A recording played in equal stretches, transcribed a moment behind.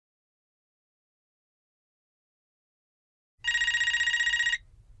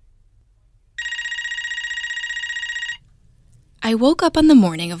I woke up on the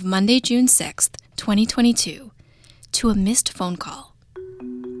morning of Monday, June 6th, 2022, to a missed phone call.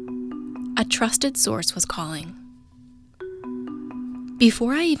 A trusted source was calling.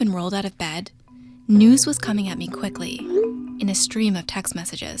 Before I even rolled out of bed, news was coming at me quickly in a stream of text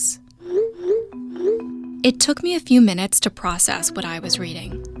messages. It took me a few minutes to process what I was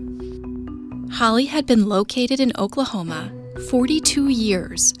reading. Holly had been located in Oklahoma 42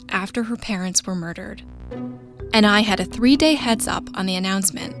 years after her parents were murdered. And I had a 3-day heads up on the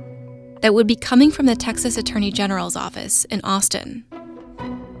announcement that would be coming from the Texas Attorney General's office in Austin.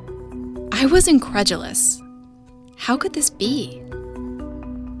 I was incredulous. How could this be?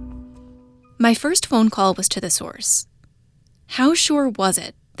 My first phone call was to the source. How sure was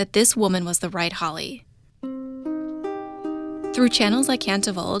it that this woman was the right Holly? Through channels I can't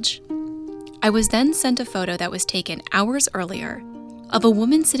divulge, I was then sent a photo that was taken hours earlier of a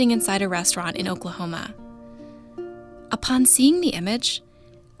woman sitting inside a restaurant in Oklahoma. Upon seeing the image,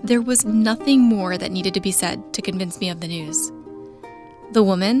 there was nothing more that needed to be said to convince me of the news. The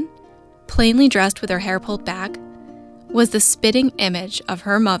woman, plainly dressed with her hair pulled back, was the spitting image of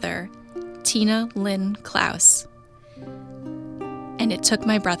her mother, Tina Lynn Klaus. And it took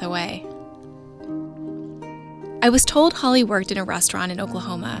my breath away. I was told Holly worked in a restaurant in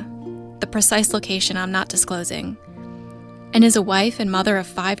Oklahoma, the precise location I'm not disclosing, and is a wife and mother of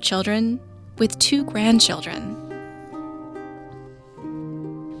 5 children with 2 grandchildren.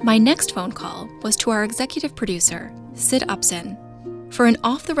 My next phone call was to our executive producer, Sid Upson, for an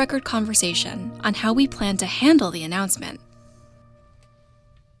off-the-record conversation on how we plan to handle the announcement.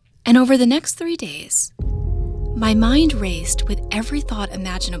 And over the next 3 days, my mind raced with every thought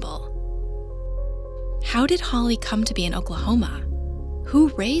imaginable. How did Holly come to be in Oklahoma? Who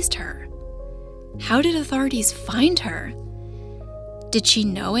raised her? How did authorities find her? Did she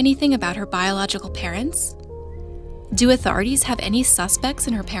know anything about her biological parents? Do authorities have any suspects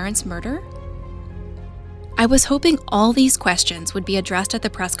in her parents' murder? I was hoping all these questions would be addressed at the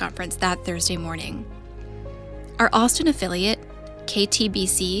press conference that Thursday morning. Our Austin affiliate,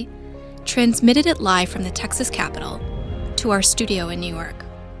 KTBC, transmitted it live from the Texas Capitol to our studio in New York.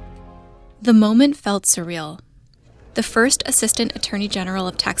 The moment felt surreal. The first Assistant Attorney General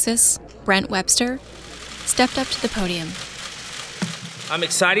of Texas, Brent Webster, stepped up to the podium. I'm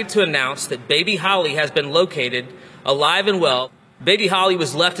excited to announce that baby Holly has been located alive and well. Baby Holly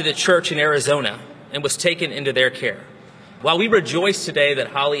was left at a church in Arizona and was taken into their care. While we rejoice today that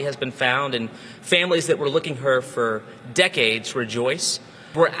Holly has been found and families that were looking for her for decades rejoice,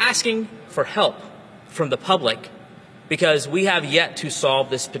 we're asking for help from the public because we have yet to solve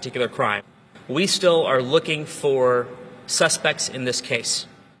this particular crime. We still are looking for suspects in this case.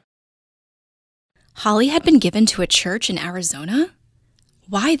 Holly had been given to a church in Arizona?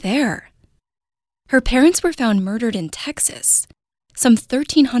 Why there? Her parents were found murdered in Texas, some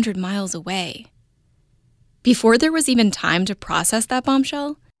 1,300 miles away. Before there was even time to process that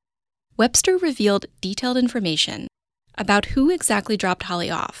bombshell, Webster revealed detailed information about who exactly dropped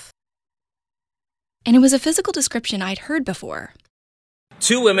Holly off. And it was a physical description I'd heard before.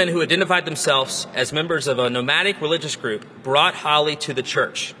 2 women who identified themselves as members of a nomadic religious group brought Holly to the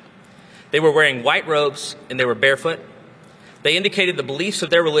church. They were wearing white robes and they were barefoot. They indicated the beliefs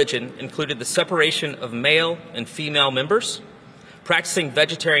of their religion included the separation of male and female members, practicing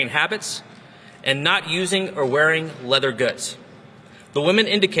vegetarian habits, and not using or wearing leather goods. The women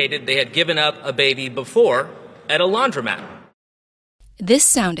indicated they had given up a baby before at a laundromat. This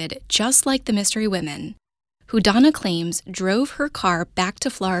sounded just like the mystery women, who Donna claims drove her car back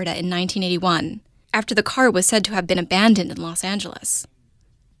to Florida in 1981, after the car was said to have been abandoned in Los Angeles.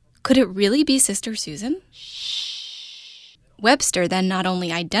 Could it really be Sister Susan? Webster then not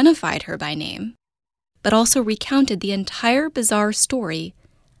only identified her by name, but also recounted the entire bizarre story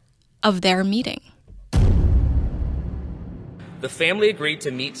of their meeting. The family agreed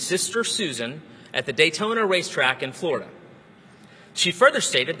to meet Sister Susan at the Daytona racetrack in Florida. She further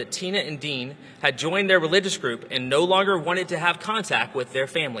stated that Tina and Dean had joined their religious group and no longer wanted to have contact with their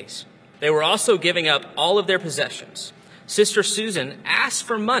families. They were also giving up all of their possessions. Sister Susan asked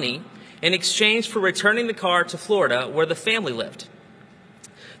for money in exchange for returning the car to Florida where the family lived.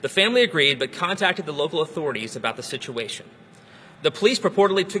 The family agreed but contacted the local authorities about the situation. The police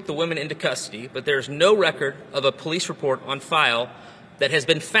purportedly took the women into custody, but there is no record of a police report on file that has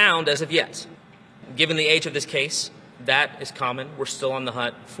been found as of yet. Given the age of this case, that is common. We're still on the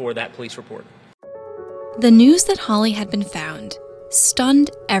hunt for that police report. The news that Holly had been found stunned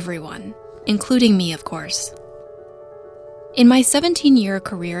everyone, including me, of course. In my 17-year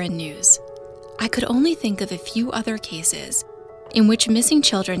career in news, I could only think of a few other cases in which missing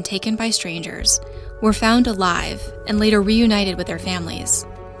children taken by strangers were found alive and later reunited with their families.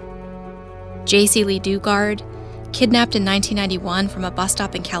 J.C. Lee Dugard, kidnapped in 1991 from a bus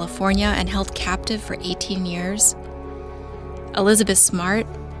stop in California and held captive for 18 years. Elizabeth Smart,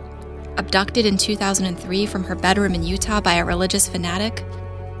 abducted in 2003 from her bedroom in Utah by a religious fanatic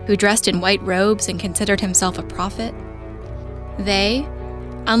who dressed in white robes and considered himself a prophet. They,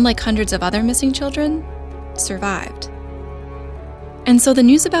 unlike hundreds of other missing children, survived. And so the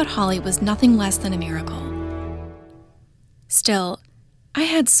news about Holly was nothing less than a miracle. Still, I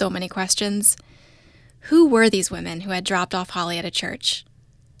had so many questions. Who were these women who had dropped off Holly at a church?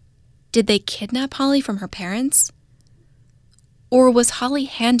 Did they kidnap Holly from her parents? Or was Holly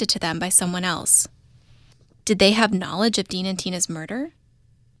handed to them by someone else? Did they have knowledge of Dean and Tina's murder?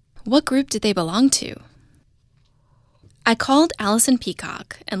 What group did they belong to? I called Allison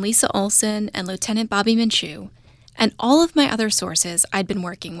Peacock and Lisa Olson and Lieutenant Bobby Minshew and all of my other sources I'd been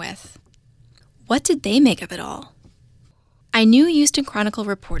working with. What did they make of it all? I knew Houston Chronicle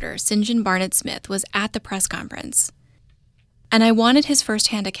reporter St. John Barnett Smith was at the press conference, and I wanted his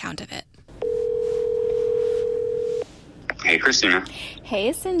firsthand account of it. Hey, Christina.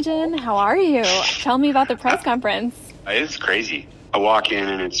 Hey, St. John. How are you? Tell me about the press conference. It's crazy. I walk in,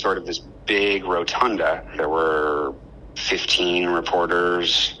 and it's sort of this big rotunda. There were 15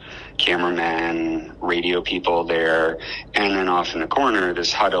 reporters, cameramen, radio people there, and then off in the corner,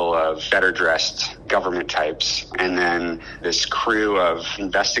 this huddle of better dressed government types, and then this crew of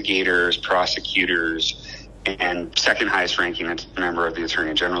investigators, prosecutors, and second highest ranking member of the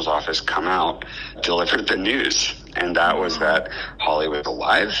Attorney General's office come out, delivered the news. And that was that Holly was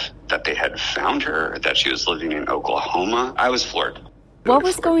alive, that they had found her, that she was living in Oklahoma. I was floored. What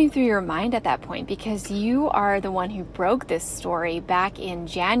was going through your mind at that point? Because you are the one who broke this story back in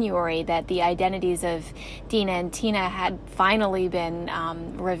January, that the identities of Dina and Tina had finally been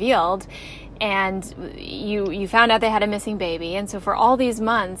revealed. And you found out they had a missing baby. And so for all these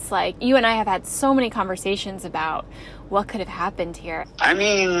months, like, you and I have had so many conversations about what could have happened here. I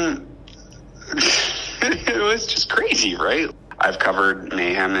mean, it was just crazy, right? I've covered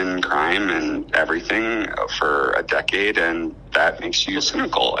mayhem and crime and everything for a decade, and that makes you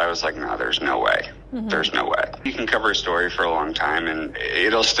cynical. I was like, no, there's no way. Mm-hmm. There's no way. You can cover a story for a long time, and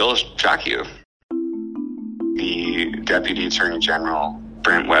it'll still shock you. The Deputy Attorney General,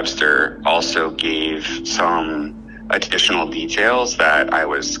 Brent Webster, also gave some additional details that I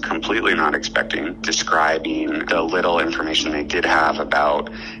was completely not expecting, describing the little information they did have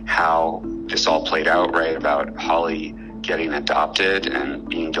about how this all played out, right? About Holly getting adopted and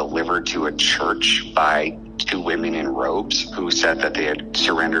being delivered to a church by two women in robes who said that they had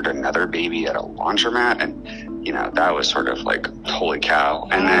surrendered another baby at a laundromat. And, you know, that was sort of like, holy cow.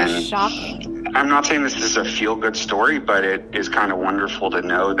 And then shocking. I'm not saying this is a feel-good story, but it is kind of wonderful to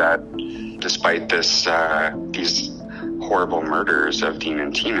know that despite this, these horrible murders of Dean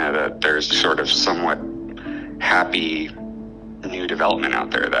and Tina, that there's sort of somewhat happy new development out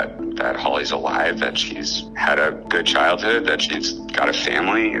there, that Holly's alive, that she's had a good childhood, that she's got a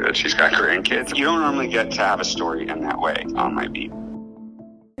family, that she's got grandkids. You don't normally get to have a story in that way on my beat.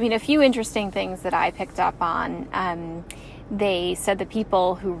 I mean, a few interesting things that I picked up on. They said the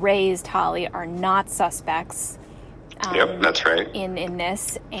people who raised Holly are not suspects. Yep, that's right. In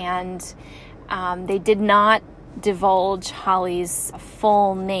this, and they did not divulge Holly's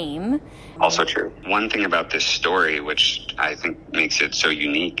full name. Also true. One thing about this story, which I think makes it so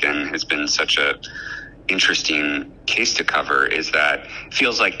unique and has been such a interesting case to cover, is that it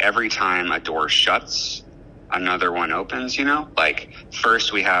feels like every time a door shuts, another one opens, you know? Like,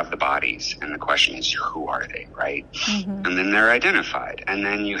 first we have the bodies, and the question is, who are they, right? Mm-hmm. And then they're identified. And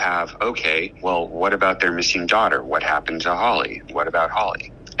then you have, okay, well, what about their missing daughter? What happened to Holly? What about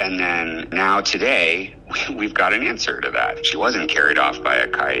Holly? And then now today, we've got an answer to that. She wasn't carried off by a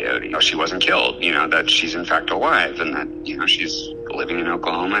coyote. She wasn't killed, you know, that she's in fact alive, and that, you know, she's living in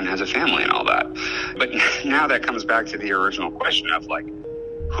Oklahoma and has a family and all that. But now that comes back to the original question of, like,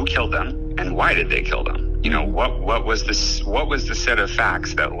 who killed them and why did they kill them? You know, what was the set of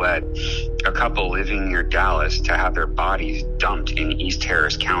facts that led a couple living near Dallas to have their bodies dumped in East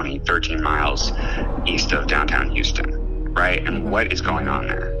Harris County, 13 miles east of downtown Houston? Right? And what is going on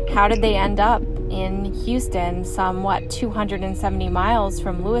there? How did they end up in Houston, somewhat 270 miles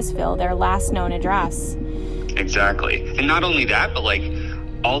from Louisville, their last known address? Exactly. And not only that, but like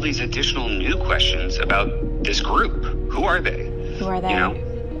all these additional new questions about this group. Who are they? Who are they? You know,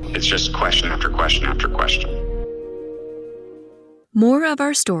 it's just question after question after question. More of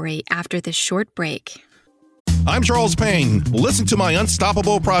our story after this short break. I'm Charles Payne. Listen to my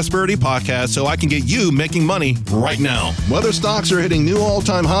Unstoppable Prosperity podcast so I can get you making money right now. Whether stocks are hitting new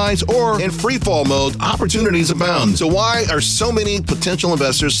all-time highs or in free fall mode, opportunities abound. So why are so many potential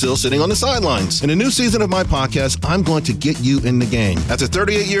investors still sitting on the sidelines? In a new season of my podcast, I'm going to get you in the game. After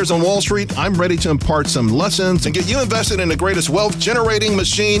 38 years on Wall Street, I'm ready to impart some lessons and get you invested in the greatest wealth-generating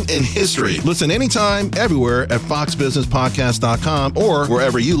machine in history. Listen anytime, everywhere at foxbusinesspodcast.com or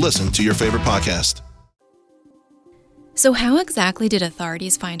wherever you listen to your favorite podcast. So how exactly did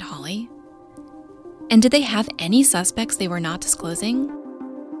authorities find Holly? And did they have any suspects they were not disclosing?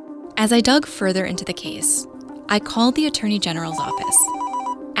 As I dug further into the case, I called the Attorney General's office,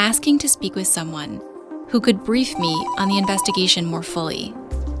 asking to speak with someone who could brief me on the investigation more fully.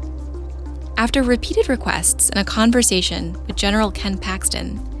 After repeated requests and a conversation with General Ken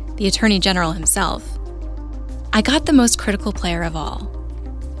Paxton, the Attorney General himself, I got the most critical player of all,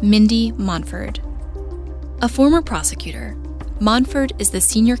 Mindy Montford. A former prosecutor, Montford is the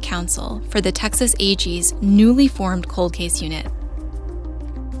senior counsel for the Texas AG's newly formed cold case unit.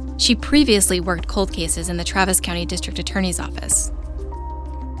 She previously worked cold cases in the Travis County District Attorney's Office.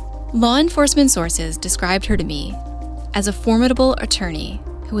 Law enforcement sources described her to me as a formidable attorney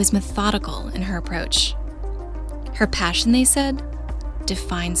who is methodical in her approach. Her passion, they said,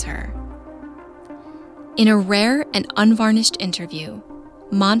 defines her. In a rare and unvarnished interview,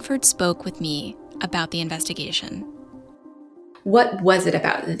 Montford spoke with me about the investigation. What was it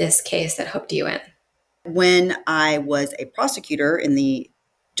about this case that hooked you in? When I was a prosecutor in the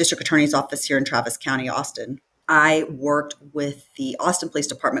District Attorney's Office here in Travis County, Austin, I worked with the Austin Police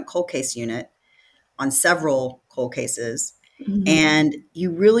Department cold case unit on several cold cases. Mm-hmm. And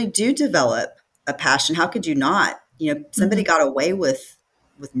you really do develop a passion. How could you not? You know, somebody got away with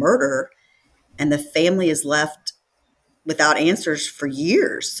murder and the family is left without answers for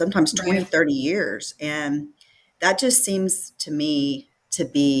years, sometimes 20, 30 years. And that just seems to me to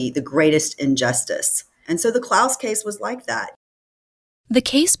be the greatest injustice. And so the Klaus case was like that. The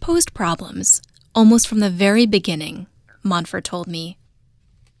case posed problems almost from the very beginning, Montford told me,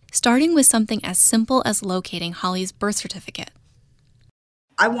 starting with something as simple as locating Holly's birth certificate.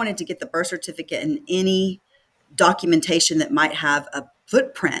 I wanted to get the birth certificate and any documentation that might have a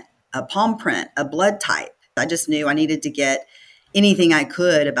footprint, a palm print, a blood type. I just knew I needed to get anything I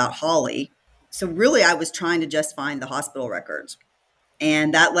could about Holly. So really, I was trying to just find the hospital records.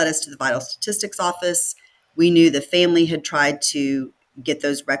 And that led us to the Vital Statistics Office. We knew the family had tried to get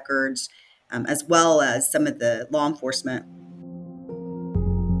those records, as well as some of the law enforcement.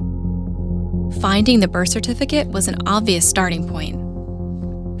 Finding the birth certificate was an obvious starting point.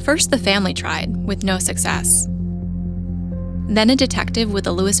 First, the family tried, with no success. Then a detective with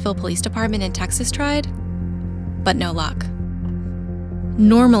the Louisville Police Department in Texas tried, but no luck.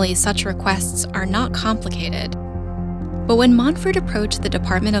 Normally, such requests are not complicated. But when Montford approached the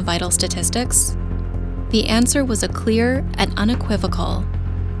Department of Vital Statistics, the answer was a clear and unequivocal,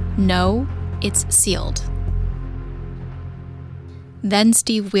 no, it's sealed. Then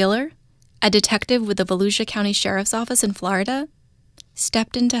Steve Wheeler, a detective with the Volusia County Sheriff's Office in Florida,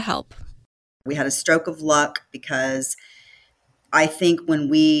 stepped in to help. We had a stroke of luck because I think when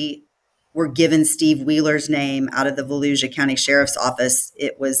we were given Steve Wheeler's name out of the Volusia County Sheriff's Office,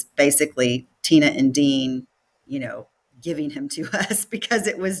 it was basically Tina and Dean, giving him to us because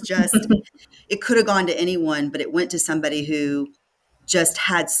it was just, it could have gone to anyone, but it went to somebody who just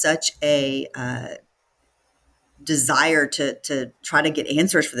had such a desire to try to get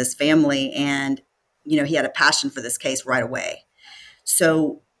answers for this family. And, he had a passion for this case right away.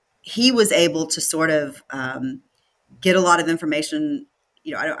 So he was able to sort of get a lot of information.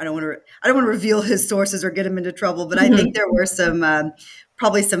 I don't want to reveal his sources or get him into trouble, but I think there were some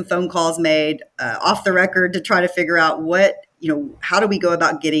probably some phone calls made off the record to try to figure out how do we go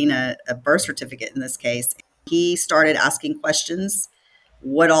about getting a birth certificate in this case. He started asking questions.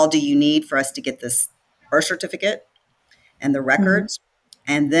 What all do you need for us to get this birth certificate and the records?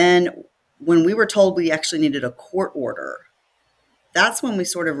 And then when we were told we actually needed a court order, that's when we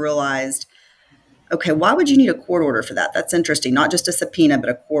sort of realized, okay, why would you need a court order for that? That's interesting. Not just a subpoena, but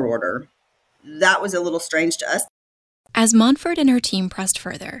a court order. That was a little strange to us. As Montford and her team pressed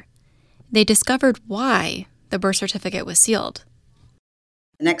further, they discovered why the birth certificate was sealed.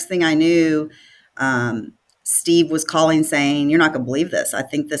 The next thing I knew, Steve was calling saying, you're not going to believe this. I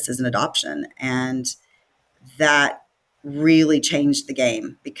think this is an adoption. And that really changed the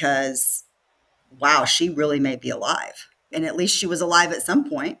game because, wow, she really may be alive. And at least she was alive at some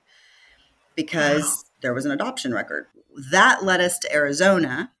point because there was an adoption record. That led us to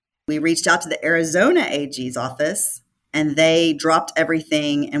Arizona. We reached out to the Arizona AG's office and they dropped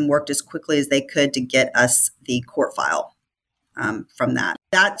everything and worked as quickly as they could to get us the court file from that.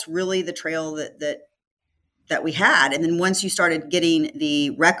 That's really the trail that we had. And then once you started getting the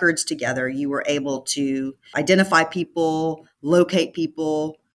records together, you were able to identify people, locate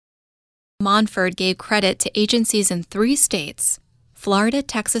people. Monford gave credit to agencies in 3 states, Florida,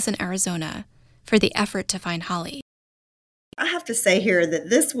 Texas, and Arizona, for the effort to find Holly. I have to say here that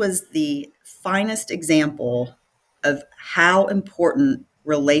this was the finest example of how important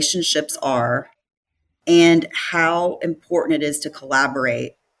relationships are and how important it is to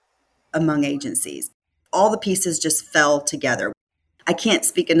collaborate among agencies. All the pieces just fell together. I can't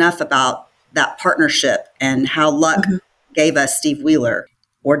speak enough about that partnership and how luck gave us Steve Wheeler,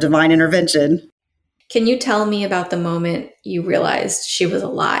 or divine intervention. Can you tell me about the moment you realized she was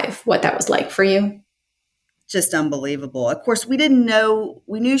alive, what that was like for you? Just unbelievable. Of course, we didn't know,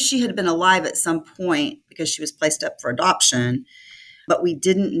 we knew she had been alive at some point because she was placed up for adoption, but we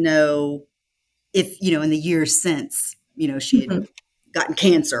didn't know if, in the years since, she had gotten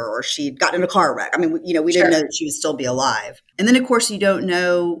cancer or she'd gotten in a car wreck. I mean, we didn't know that she would still be alive. And then, of course, you don't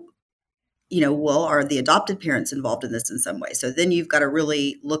know, well, are the adopted parents involved in this in some way? So then you've got to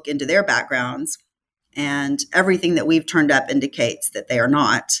really look into their backgrounds, and everything that we've turned up indicates that they are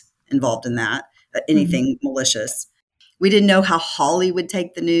not involved in that, anything malicious. We didn't know how Holly would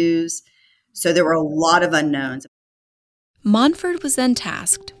take the news. So there were a lot of unknowns. Monford was then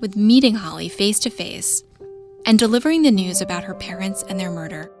tasked with meeting Holly face to face and delivering the news about her parents and their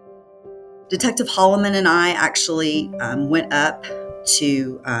murder. Detective Holloman and I actually went up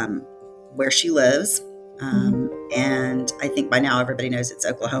to where she lives. And I think by now everybody knows it's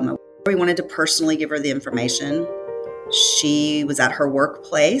Oklahoma. We wanted to personally give her the information. She was at her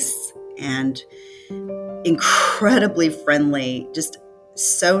workplace and incredibly friendly, just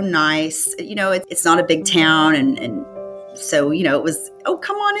so nice. It's not a big town. And so, it was, oh,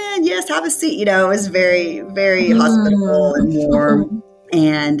 come on in. Yes, have a seat. It was very, very hospitable and warm.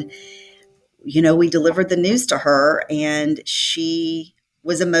 And, we delivered the news to her, and she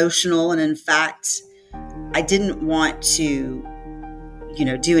was emotional. And in fact, I didn't want to,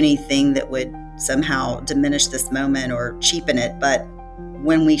 do anything that would somehow diminish this moment or cheapen it. But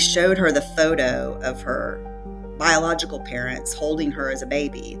when we showed her the photo of her biological parents holding her as a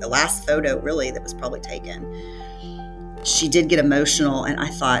baby, the last photo really that was probably taken, she did get emotional. And I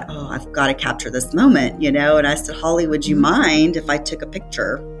thought, oh, I've got to capture this moment, and I said, Holly, would you mind if I took a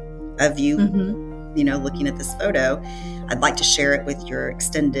picture of you, looking at this photo? I'd like to share it with your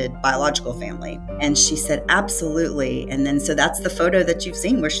extended biological family. And she said, absolutely. And then, so that's the photo that you've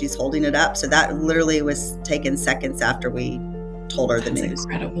seen where she's holding it up. So that literally was taken seconds after we told her the news.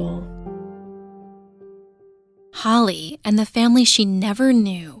 Incredible. Holly and the family she never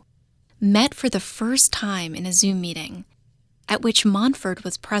knew met for the first time in a Zoom meeting at which Monford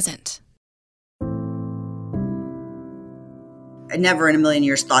was present. I never in a million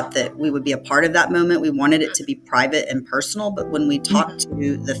years thought that we would be a part of that moment. We wanted it to be private and personal. But when we talked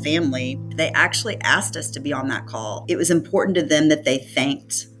to the family, they actually asked us to be on that call. It was important to them that they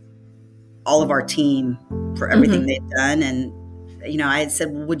thanked all of our team for everything they'd done. And, I had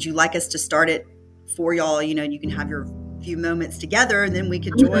said, well, would you like us to start it for y'all? You can have your few moments together and then we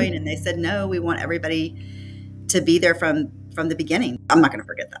could join. And they said, no, we want everybody to be there from the beginning. I'm not going to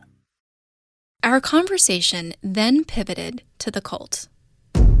forget that. Our conversation then pivoted to the cult.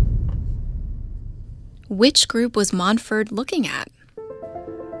 Which group was Monford looking at?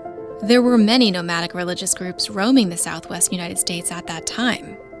 There were many nomadic religious groups roaming the Southwest United States at that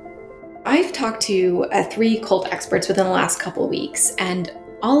time. I've talked to 3 cult experts within the last couple of weeks, and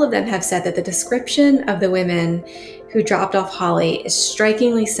all of them have said that the description of the women who dropped off Holly is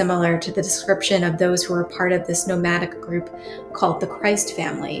strikingly similar to the description of those who were part of this nomadic group called the Christ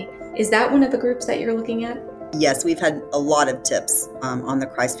family. Is that one of the groups that you're looking at? Yes, we've had a lot of tips on the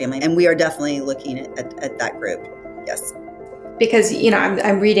Christ family, and we are definitely looking at that group. Yes. Because,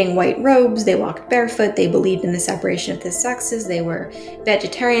 I'm reading white robes, they walked barefoot, they believed in the separation of the sexes, they were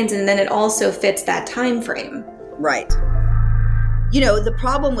vegetarians, and then it also fits that time frame. Right. The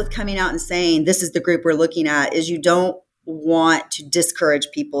problem with coming out and saying this is the group we're looking at is you don't want to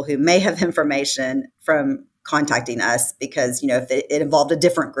discourage people who may have information from contacting us because, if it involved a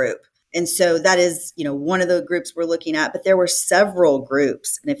different group. And so that is, one of the groups we're looking at, but there were several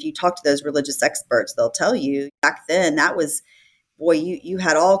groups. And if you talk to those religious experts, they'll tell you back then that was, you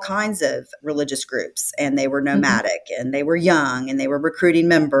had all kinds of religious groups, and they were nomadic and they were young and they were recruiting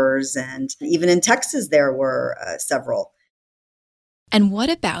members. And even in Texas, there were several. And what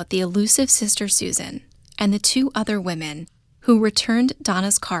about the elusive Sister Susan and the 2 other women who returned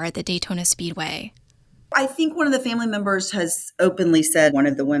Donna's car at the Daytona Speedway? I think one of the family members has openly said one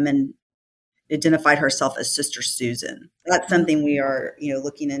of the women identified herself as Sister Susan. That's something we are,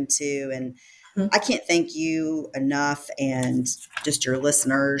 looking into. And I can't thank you enough and just your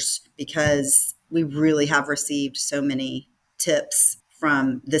listeners, because we really have received so many tips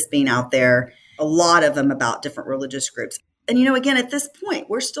from this being out there, a lot of them about different religious groups. And, again, at this point,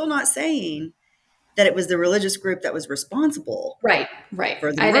 we're still not saying that it was the religious group that was responsible. Right.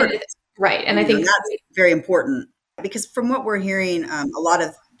 For the murder. Right. And I think that's very important, because from what we're hearing, a lot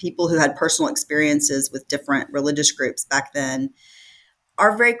of people who had personal experiences with different religious groups back then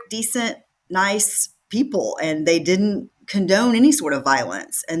are very decent, nice people, and they didn't condone any sort of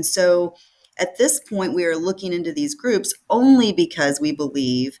violence. And so at this point, we are looking into these groups only because we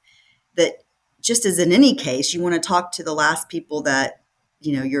believe that, just as in any case, you want to talk to the last people that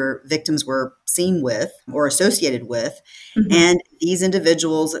your victims were seen with or associated with. Mm-hmm. And these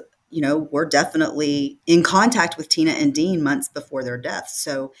individuals, were definitely in contact with Tina and Dean months before their deaths.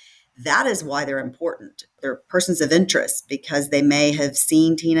 So that is why they're important. They're persons of interest because they may have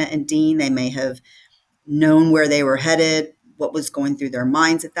seen Tina and Dean. They may have known where they were headed, what was going through their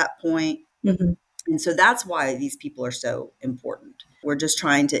minds at that point. Mm-hmm. And so that's why these people are so important. We're just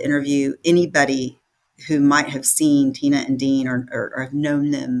trying to interview anybody who might have seen Tina and Dean or have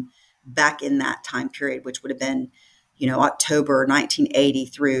known them back in that time period, which would have been, October 1980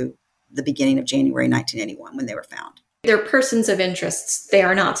 through the beginning of January 1981 when they were found. They're persons of interest. They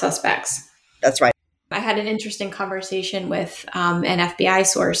are not suspects. That's right. I had an interesting conversation with an FBI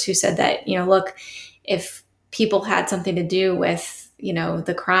source who said that, look, if people had something to do with,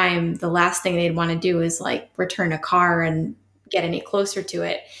 the crime, the last thing they'd want to do is return a car and get any closer to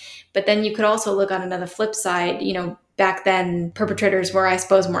it. But then you could also look on another flip side, back then perpetrators were, I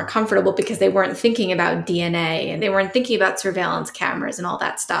suppose, more comfortable because they weren't thinking about DNA and they weren't thinking about surveillance cameras and all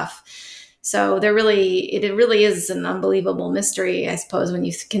that stuff. So it really is an unbelievable mystery, I suppose, when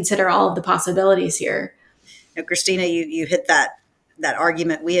you consider all of the possibilities here. Christina, you hit that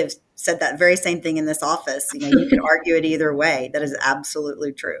argument. We have said that very same thing in this office. You can argue it either way. That is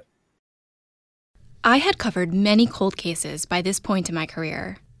absolutely true. I had covered many cold cases by this point in my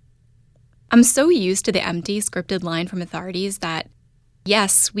career. I'm so used to the empty, scripted line from authorities that,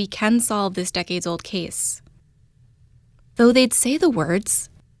 yes, we can solve this decades-old case. Though they'd say the words,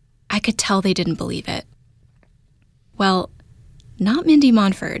 I could tell they didn't believe it. Well, not Mindy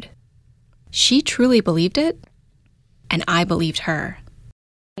Montford. She truly believed it, and I believed her.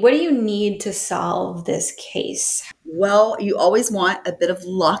 What do you need to solve this case? Well, you always want a bit of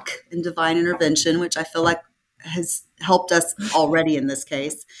luck and divine intervention, which I feel like has helped us already in this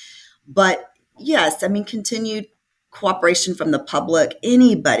case. But yes, continued cooperation from the public,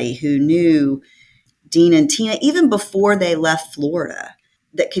 anybody who knew Dean and Tina, even before they left Florida,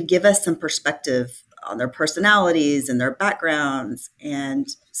 that could give us some perspective on their personalities and their backgrounds. And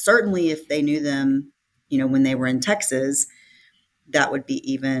certainly if they knew them, when they were in Texas, that would be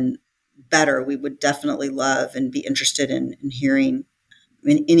even better. We would definitely love and be interested in hearing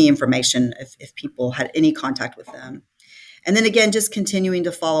any information if people had any contact with them. And then again, just continuing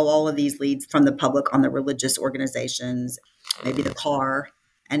to follow all of these leads from the public on the religious organizations, maybe the car.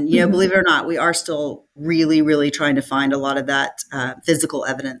 And, believe it or not, we are still really, really trying to find a lot of that physical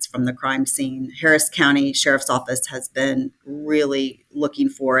evidence from the crime scene. Harris County Sheriff's Office has been really looking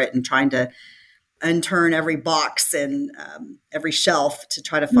for it and trying to unturn every box and every shelf to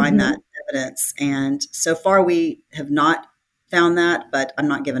try to find that evidence. And so far we have not found that, but I'm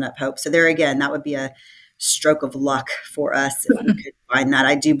not giving up hope. So there again, that would be a stroke of luck for us if we could find that.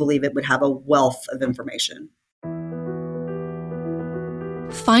 I do believe it would have a wealth of information.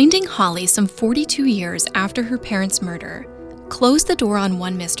 Finding Holly some 42 years after her parents' murder closed the door on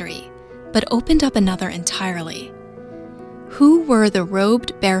one mystery, but opened up another entirely. Who were the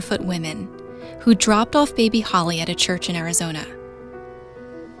robed, barefoot women who dropped off baby Holly at a church in Arizona?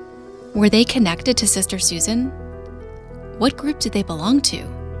 Were they connected to Sister Susan? What group did they belong to?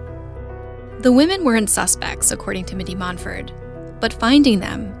 The women weren't suspects, according to Mindy Montford, but finding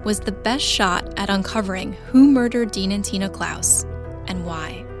them was the best shot at uncovering who murdered Dean and Tina Klaus and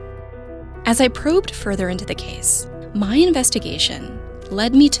why. As I probed further into the case, my investigation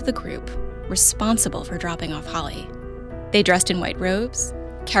led me to the group responsible for dropping off Holly. They dressed in white robes,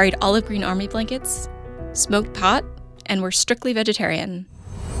 carried olive green army blankets, smoked pot, and were strictly vegetarian.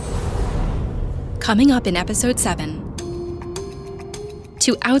 Coming up in episode 7.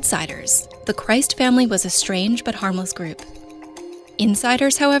 To outsiders, the Christ family was a strange but harmless group.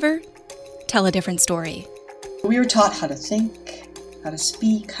 Insiders, however, tell a different story. We were taught how to think, how to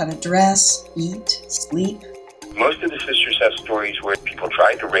speak, how to dress, eat, sleep. Most of the sisters have stories where people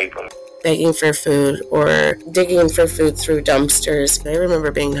tried to rape them. begging for food or digging for food through dumpsters. I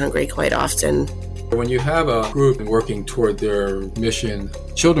remember being hungry quite often. When you have a group working toward their mission,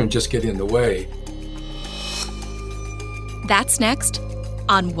 children just get in the way. That's next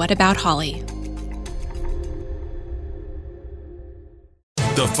on What About Holly?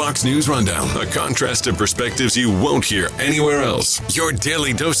 The Fox News Rundown, a contrast of perspectives you won't hear anywhere else. Your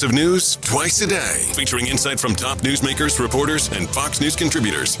daily dose of news twice a day, featuring insight from top newsmakers, reporters, and Fox News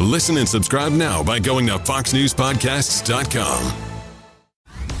contributors. Listen and subscribe now by going to foxnewspodcasts.com.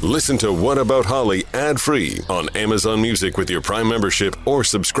 Listen to What About Holly ad-free on Amazon Music with your Prime membership or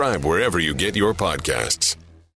subscribe wherever you get your podcasts.